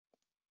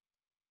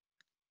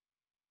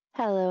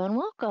Hello and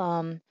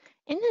welcome.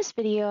 In this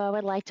video, I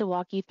would like to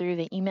walk you through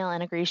the email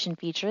integration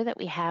feature that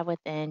we have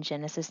within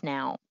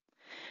JenesisNow.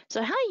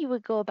 So how you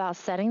would go about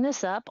setting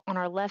this up, on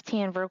our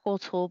left-hand vertical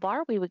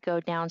toolbar, we would go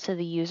down to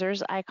the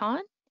users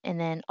icon and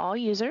then all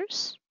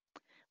users.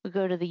 We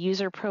go to the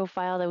user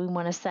profile that we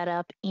want to set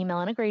up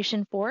email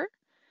integration for.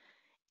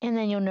 And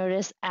then you'll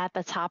notice at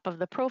the top of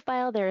the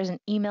profile, there is an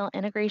email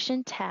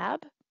integration tab.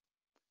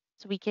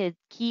 So we could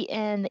key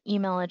in the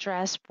email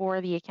address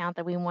for the account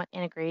that we want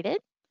integrated.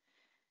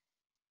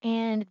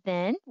 And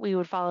then we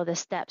would follow the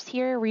steps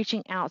here,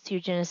 reaching out to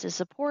Genesis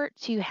support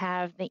to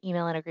have the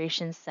email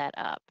integration set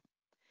up.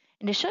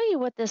 And to show you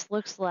what this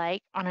looks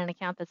like on an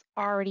account that's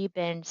already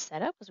been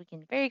set up, because we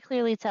can very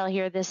clearly tell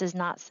here this is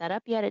not set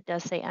up yet, it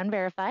does say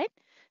unverified.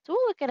 So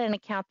we'll look at an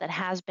account that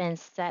has been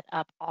set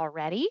up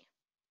already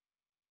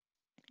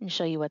and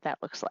show you what that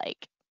looks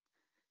like.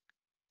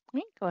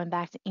 Okay, going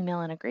back to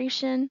email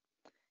integration,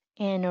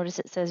 and notice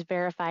it says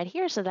verified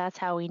here, so that's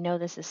how we know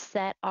this is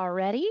set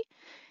already.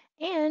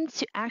 And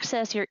to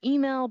access your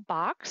email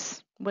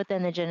box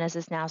within the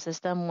JenesisNow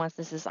system, once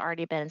this has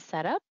already been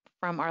set up,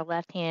 from our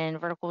left-hand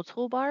vertical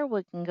toolbar,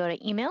 we can go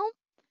to Email,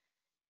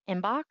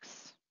 Inbox,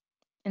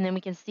 and then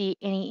we can see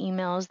any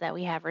emails that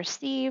we have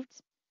received,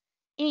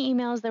 any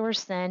emails that were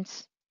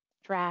sent,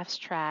 drafts,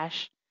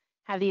 trash,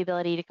 have the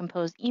ability to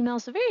compose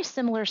emails. So very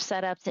similar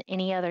setup to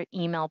any other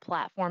email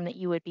platform that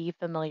you would be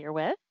familiar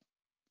with.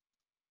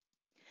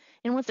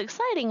 And what's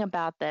exciting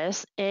about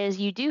this is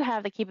you do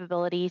have the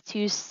capability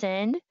to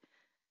send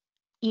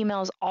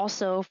emails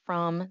also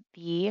from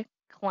the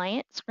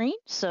client screen.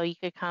 So you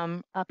could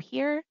come up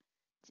here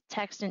to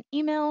text and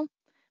email.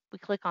 We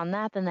click on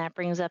that, then that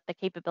brings up the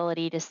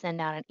capability to send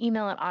out an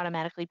email. It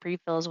automatically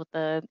pre-fills with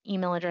the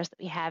email address that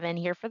we have in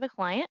here for the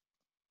client.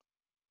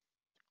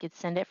 You could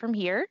send it from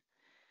here.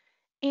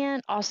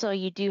 And also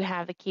you do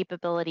have the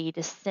capability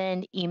to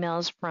send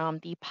emails from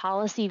the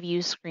policy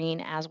view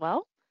screen as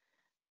well.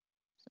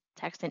 So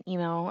text and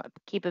email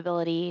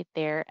capability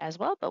there as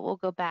well, but we'll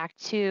go back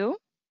to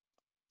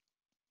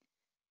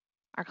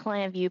our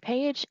client view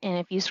page. And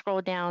if you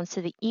scroll down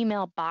to the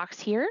email box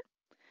here,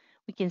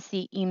 we can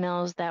see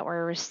emails that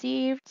were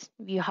received.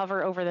 If you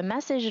hover over the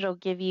message, it'll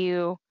give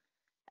you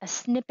a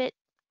snippet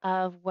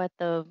of what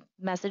the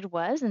message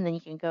was. And then you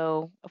can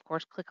go, of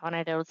course, click on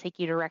it. It'll take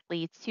you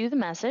directly to the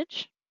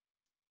message.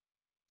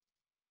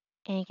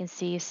 And you can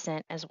see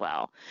sent as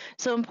well.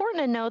 So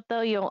important to note,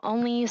 though, you'll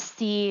only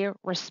see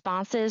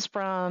responses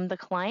from the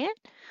client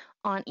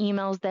on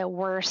emails that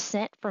were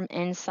sent from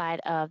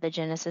inside of the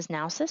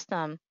JenesisNow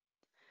system.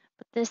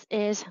 But this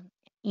is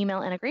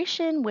email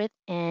integration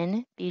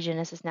within the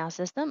JenesisNow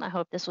system. I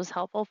hope this was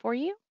helpful for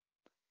you.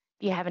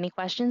 If you have any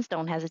questions,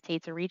 don't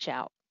hesitate to reach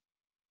out.